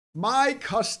My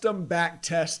custom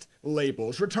backtest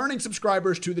labels. Returning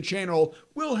subscribers to the channel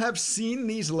will have seen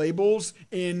these labels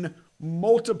in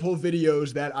multiple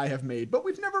videos that I have made, but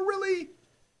we've never really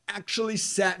actually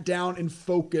sat down and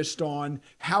focused on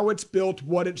how it's built,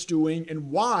 what it's doing,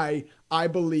 and why I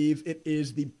believe it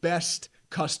is the best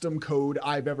custom code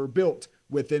I've ever built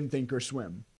within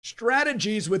ThinkorSwim.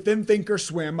 Strategies within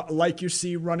ThinkorSwim, like you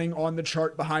see running on the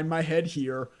chart behind my head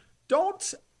here,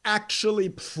 don't actually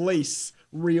place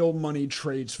real money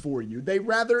trades for you. They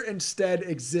rather instead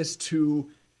exist to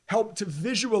help to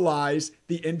visualize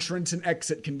the entrance and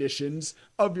exit conditions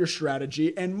of your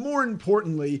strategy, and more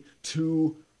importantly,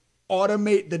 to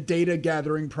automate the data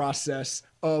gathering process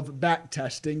of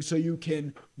backtesting so you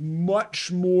can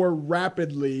much more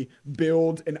rapidly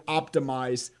build and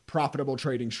optimize profitable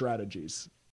trading strategies.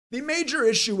 The major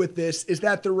issue with this is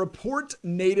that the report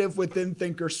native within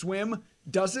ThinkorSwim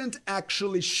doesn't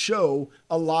actually show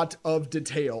a lot of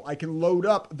detail. I can load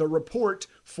up the report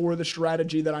for the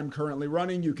strategy that I'm currently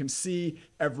running. You can see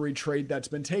every trade that's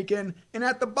been taken. And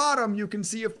at the bottom, you can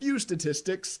see a few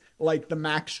statistics like the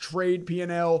max trade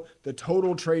P&L, the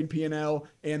total trade P&L,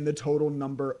 and the total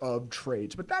number of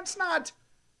trades. But that's not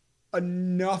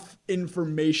enough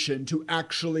information to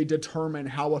actually determine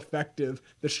how effective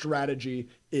the strategy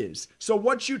is. So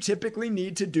what you typically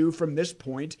need to do from this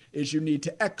point is you need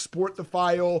to export the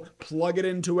file, plug it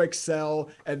into Excel,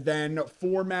 and then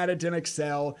format it in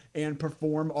Excel and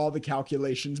perform all the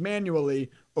calculations manually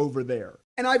over there.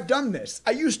 And I've done this.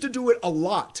 I used to do it a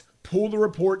lot. Pull the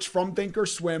reports from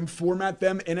ThinkorSwim, format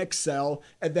them in Excel,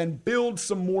 and then build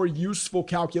some more useful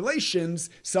calculations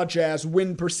such as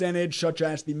win percentage, such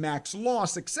as the max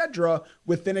loss, etc.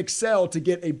 within Excel to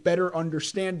get a better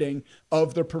understanding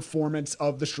of the performance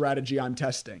of the strategy I'm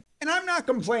testing. And I'm not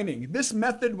complaining. This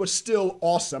method was still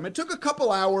awesome. It took a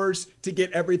couple hours to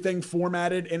get everything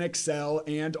formatted in Excel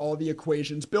and all the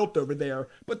equations built over there,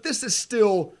 but this is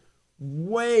still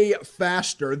way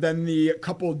faster than the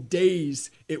couple days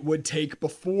it would take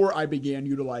before I began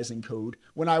utilizing code,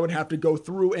 when I would have to go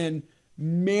through and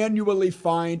manually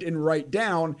find and write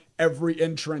down every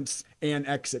entrance and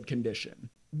exit condition.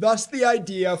 Thus, the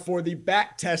idea for the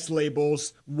backtest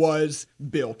labels was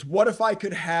built. What if I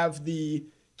could have the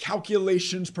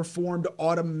calculations performed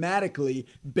automatically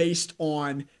based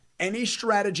on any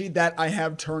strategy that I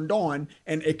have turned on,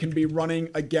 and it can be running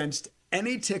against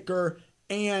any ticker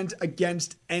and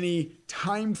against any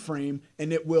time frame,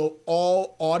 and it will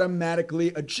all automatically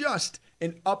adjust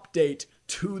and update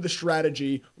to the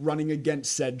strategy running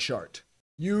against said chart.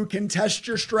 You can test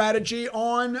your strategy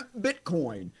on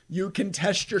Bitcoin. You can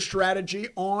test your strategy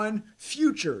on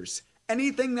futures.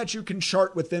 Anything that you can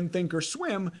chart within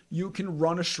ThinkorSwim, you can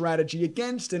run a strategy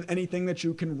against, and anything that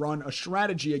you can run a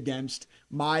strategy against,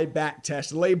 my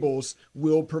backtest labels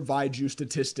will provide you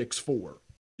statistics for.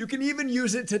 You can even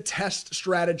use it to test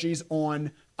strategies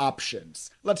on options.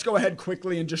 Let's go ahead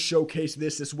quickly and just showcase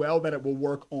this as well, that it will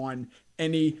work on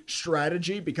any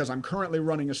strategy because I'm currently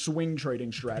running a swing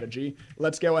trading strategy.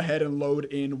 Let's go ahead and load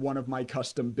in one of my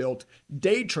custom built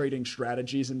day trading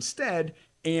strategies instead,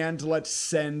 and let's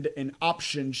send an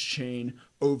options chain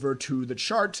over to the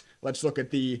chart. Let's look at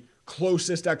the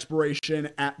closest expiration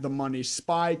at the money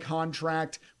SPY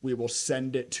contract. We will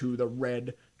send it to the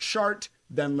red chart.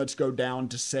 Then let's go down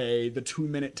to, say, the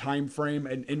 2-minute time frame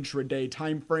and intraday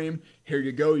time frame. Here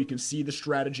you go. You can see the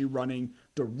strategy running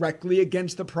directly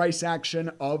against the price action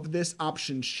of this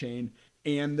options chain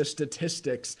and the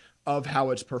statistics of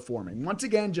how it's performing. Once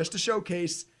again, just to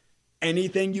showcase,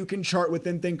 anything you can chart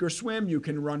within ThinkorSwim, you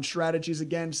can run strategies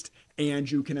against,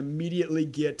 and you can immediately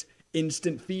get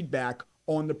instant feedback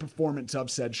on the performance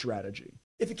of said strategy.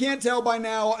 If you can't tell by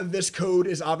now, this code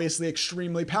is obviously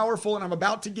extremely powerful, and I'm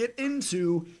about to get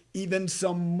into even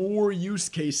some more use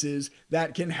cases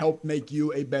that can help make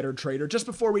you a better trader. Just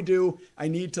before we do, I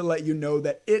need to let you know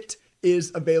that it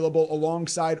is available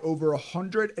alongside over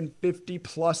 150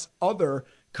 plus other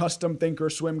custom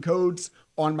ThinkorSwim codes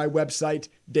on my website,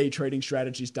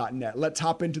 daytradingstrategies.net. Let's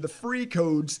hop into the free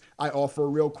codes I offer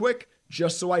real quick,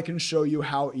 just so I can show you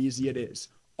how easy it is.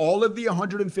 All of the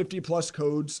 150 plus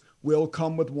codes will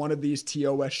come with one of these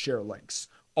TOS share links.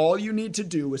 All you need to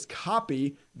do is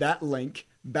copy that link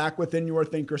back within your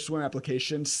ThinkorSwim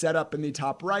application, set up in the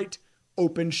top right,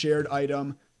 open shared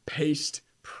item, paste,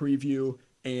 preview,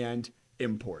 and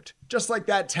import. Just like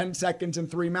that, 10 seconds and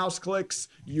 3 mouse clicks,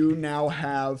 you now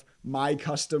have my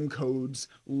custom codes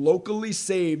locally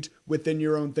saved within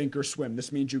your own ThinkorSwim.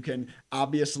 This means you can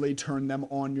obviously turn them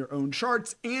on your own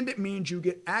charts, and it means you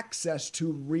get access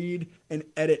to read and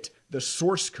edit the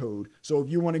source code. So if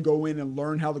you want to go in and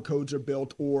learn how the codes are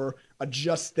built or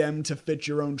adjust them to fit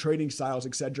your own trading styles,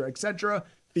 etc.,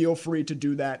 feel free to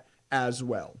do that as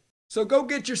well. So go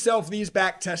get yourself these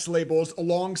backtest labels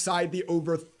alongside the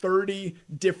over 30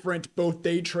 different both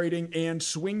day trading and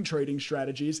swing trading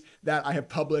strategies that I have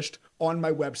published on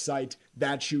my website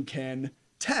that you can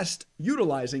test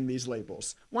utilizing these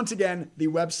labels. Once again, the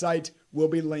website will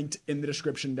be linked in the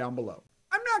description down below.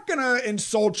 I'm not gonna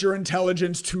insult your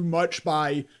intelligence too much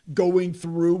by going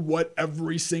through what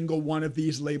every single one of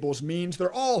these labels means.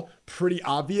 They're all pretty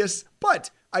obvious, but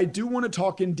I do want to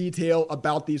talk in detail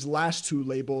about these last two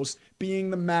labels, being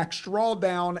the max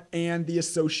drawdown and the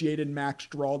associated max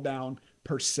drawdown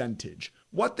percentage.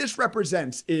 What this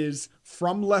represents is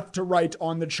from left to right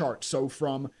on the chart, so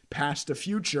from past to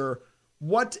future,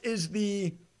 what is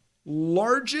the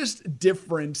largest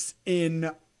difference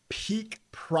in peak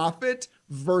profit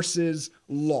versus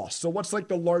loss? So what's like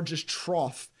the largest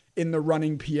trough in the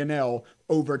running P&L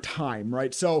over time,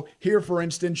 right? So here, for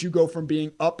instance, you go from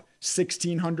being up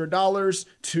 $1,600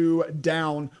 to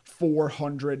down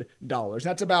 $400.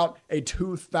 That's about a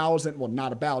 $2,000, well,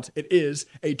 not about, it is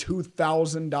a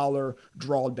 $2,000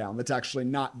 drawdown. That's actually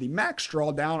not the max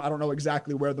drawdown. I don't know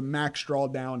exactly where the max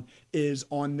drawdown is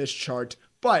on this chart,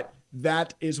 but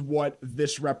that is what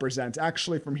this represents.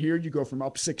 Actually, from here, you go from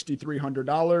up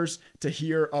 $6,300 to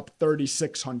here up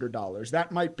 $3,600.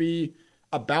 That might be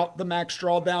about the max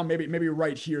drawdown. Maybe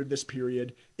right here, this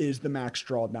period is the max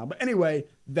drawdown. But anyway,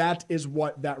 that is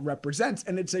what that represents.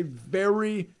 And it's a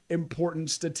very important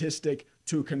statistic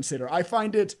to consider. I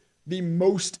find it the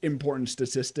most important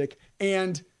statistic,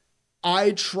 and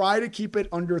I try to keep it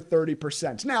under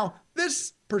 30%. Now,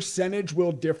 this percentage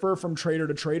will differ from trader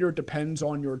to trader. It depends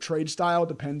on your trade style,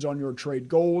 depends on your trade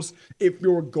goals. If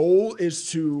your goal is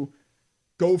to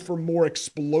go for more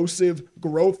explosive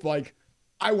growth, like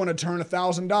I want to turn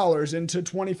 $1,000 into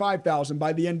 $25,000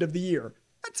 by the end of the year,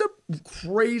 that's a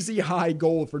crazy high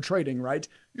goal for trading, right?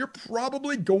 You're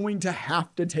probably going to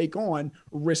have to take on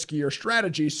riskier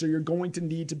strategies, so you're going to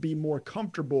need to be more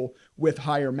comfortable with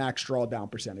higher max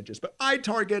drawdown percentages. But I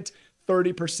target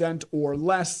 30% or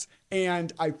less,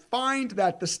 and I find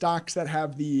that the stocks that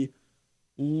have the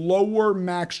lower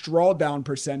max drawdown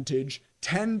percentage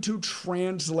tend to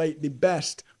translate the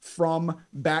best from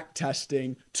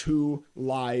backtesting to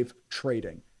live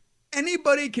trading.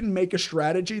 Anybody can make a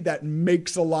strategy that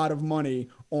makes a lot of money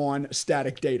on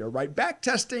static data, right?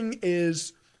 Backtesting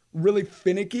is really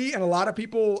finicky, and a lot of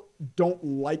people don't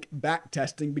like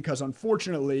backtesting because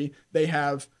unfortunately they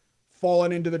have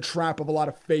fallen into the trap of a lot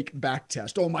of fake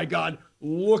backtest. Oh my God,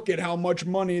 look at how much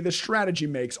money the strategy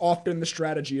makes. Often the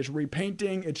strategy is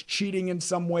repainting, it's cheating in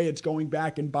some way, it's going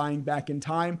back and buying back in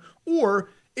time, or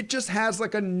it just has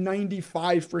like a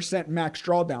 95% max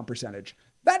drawdown percentage.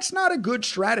 That's not a good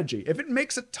strategy. If it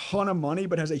makes a ton of money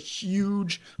but has a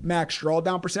huge max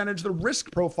drawdown percentage, the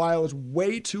risk profile is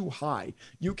way too high.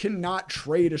 You cannot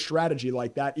trade a strategy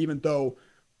like that, even though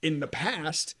in the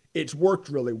past it's worked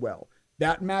really well.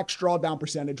 That max drawdown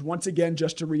percentage, once again,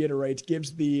 just to reiterate,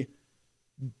 gives the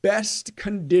best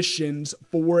conditions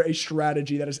for a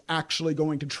strategy that is actually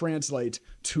going to translate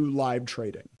to live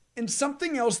trading. And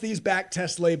something else these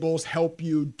backtest labels help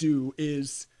you do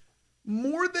is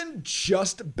more than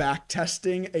just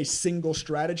backtesting a single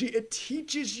strategy. It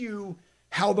teaches you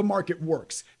how the market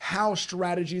works, how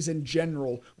strategies in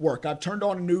general work. I've turned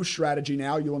on a new strategy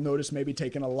now. You'll notice maybe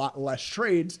taking a lot less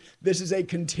trades. This is a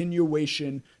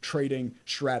continuation trading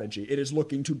strategy. It is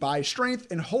looking to buy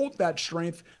strength and hold that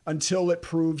strength until it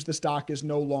proves the stock is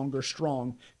no longer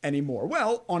strong anymore.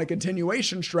 Well, on a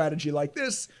continuation strategy like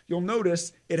this, you'll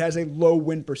notice it has a low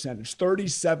win percentage,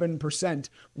 37%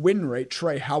 win rate.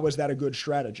 Trey, how is that a good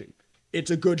strategy? It's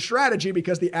a good strategy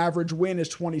because the average win is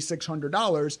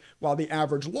 $2,600 while the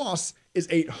average loss is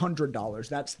 $800.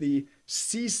 That's the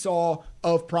seesaw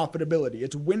of profitability.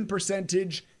 It's win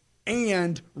percentage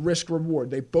and risk reward.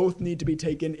 They both need to be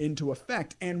taken into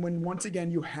effect. And when, once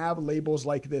again, you have labels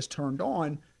like this turned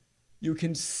on, you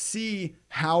can see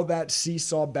how that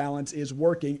seesaw balance is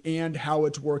working and how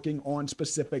it's working on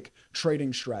specific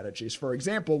trading strategies. For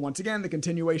example, once again, the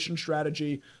continuation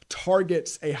strategy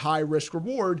targets a high risk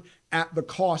reward at the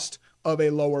cost of a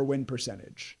lower win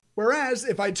percentage. Whereas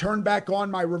if I turn back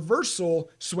on my reversal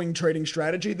swing trading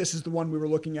strategy, this is the one we were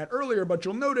looking at earlier, but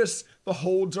you'll notice the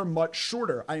holds are much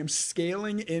shorter. I am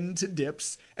scaling into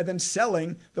dips and then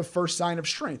selling the first sign of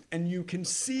strength. And you can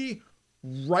see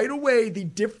right away the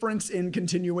difference in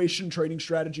continuation trading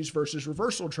strategies versus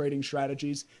reversal trading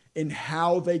strategies in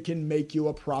how they can make you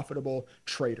a profitable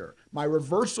trader. My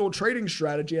reversal trading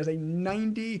strategy has a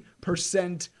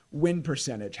 90% win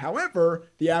percentage. However,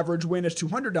 the average win is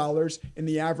 $200 and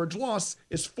the average loss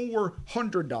is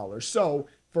 $400. So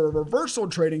for reversal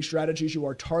trading strategies, you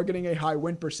are targeting a high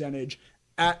win percentage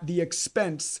at the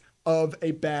expense of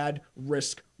a bad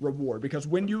risk reward, because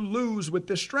when you lose with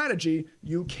this strategy,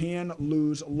 you can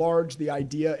lose large. The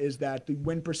idea is that the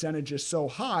win percentage is so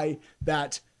high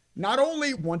that not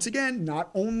only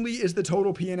is the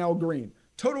total P&L green.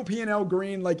 Total P&L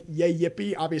green, like yay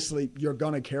yippee, obviously you're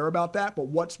gonna care about that, but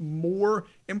what's more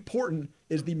important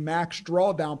is the max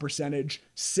drawdown percentage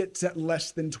sits at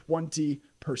less than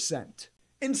 20%.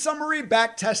 In summary,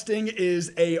 backtesting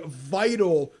is a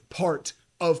vital part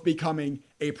of becoming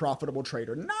a profitable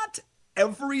trader. Not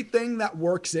everything that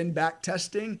works in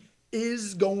backtesting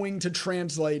is going to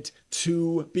translate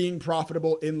to being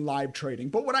profitable in live trading.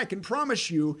 But what I can promise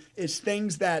you is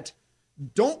things that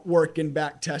don't work in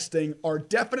backtesting are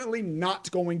definitely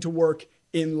not going to work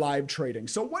in live trading.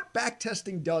 So what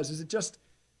backtesting does is it just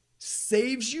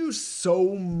saves you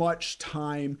so much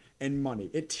time and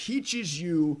money. It teaches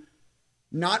you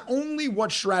not only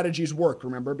what strategies work,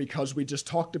 remember, because we just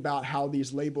talked about how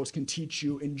these labels can teach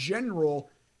you in general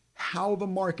how the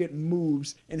market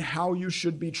moves and how you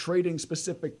should be trading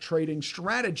specific trading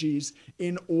strategies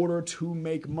in order to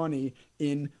make money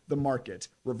in the market.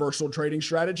 Reversal trading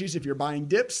strategies, if you're buying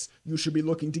dips, you should be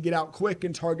looking to get out quick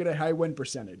and target a high win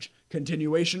percentage.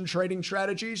 Continuation trading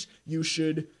strategies, you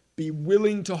should be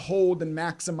willing to hold and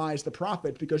maximize the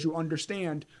profit because you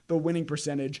understand the winning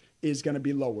percentage is going to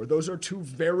be lower. Those are two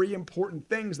very important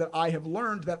things that I have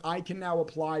learned that I can now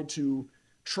apply to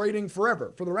trading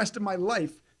forever, for the rest of my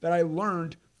life, that I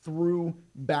learned through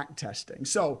backtesting.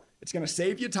 So it's going to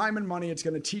save you time and money. It's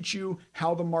going to teach you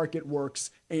how the market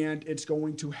works, and it's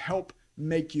going to help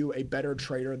make you a better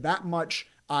trader. That much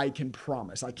I can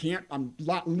promise. I'm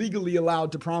not legally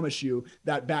allowed to promise you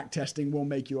that backtesting will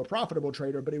make you a profitable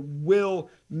trader, but it will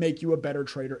make you a better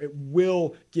trader. It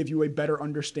will give you a better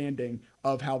understanding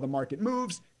of how the market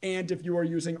moves. And if you are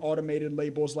using automated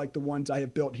labels like the ones I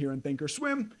have built here in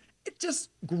ThinkorSwim, it just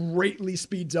greatly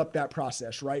speeds up that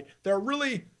process, right? There are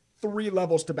really 3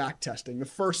 levels to backtesting. The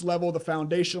first level, the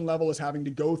foundation level, is having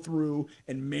to go through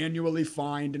and manually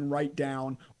find and write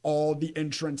down all the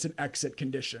entrance and exit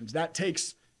conditions. That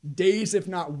takes days, if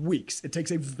not weeks. It takes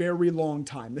a very long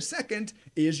time. The second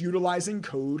is utilizing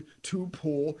code to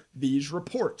pull these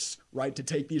reports, right? To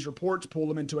take these reports, pull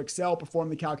them into Excel, perform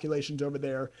the calculations over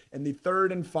there. And the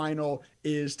third and final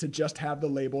is to just have the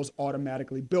labels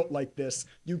automatically built like this.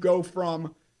 You go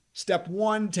from step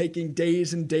 1, taking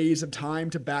days and days of time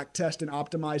to backtest and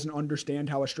optimize and understand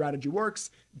how a strategy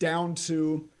works, down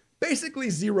to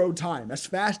basically 0 time. As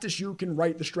fast as you can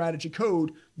write the strategy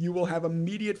code, you will have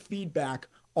immediate feedback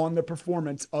on the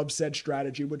performance of said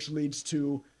strategy, which leads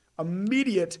to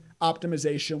immediate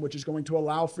optimization, which is going to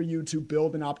allow for you to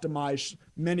build and optimize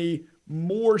many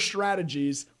more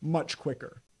strategies much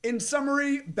quicker. In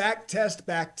summary, backtest,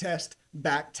 backtest,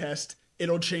 backtest.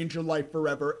 It'll change your life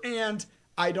forever. And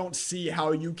I don't see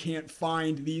how you can't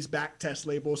find these backtest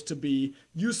labels to be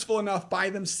useful enough by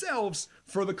themselves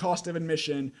for the cost of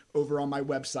admission over on my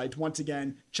website. Once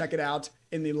again, check it out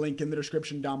in the link in the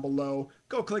description down below.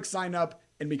 Go click sign up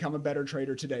and become a better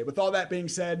trader today. With all that being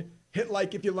said, hit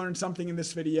like if you learned something in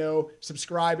this video,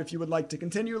 subscribe if you would like to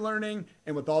continue learning.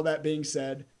 And with all that being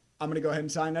said, I'm going to go ahead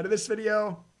and sign out of this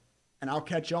video, and I'll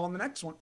catch y'all in the next one.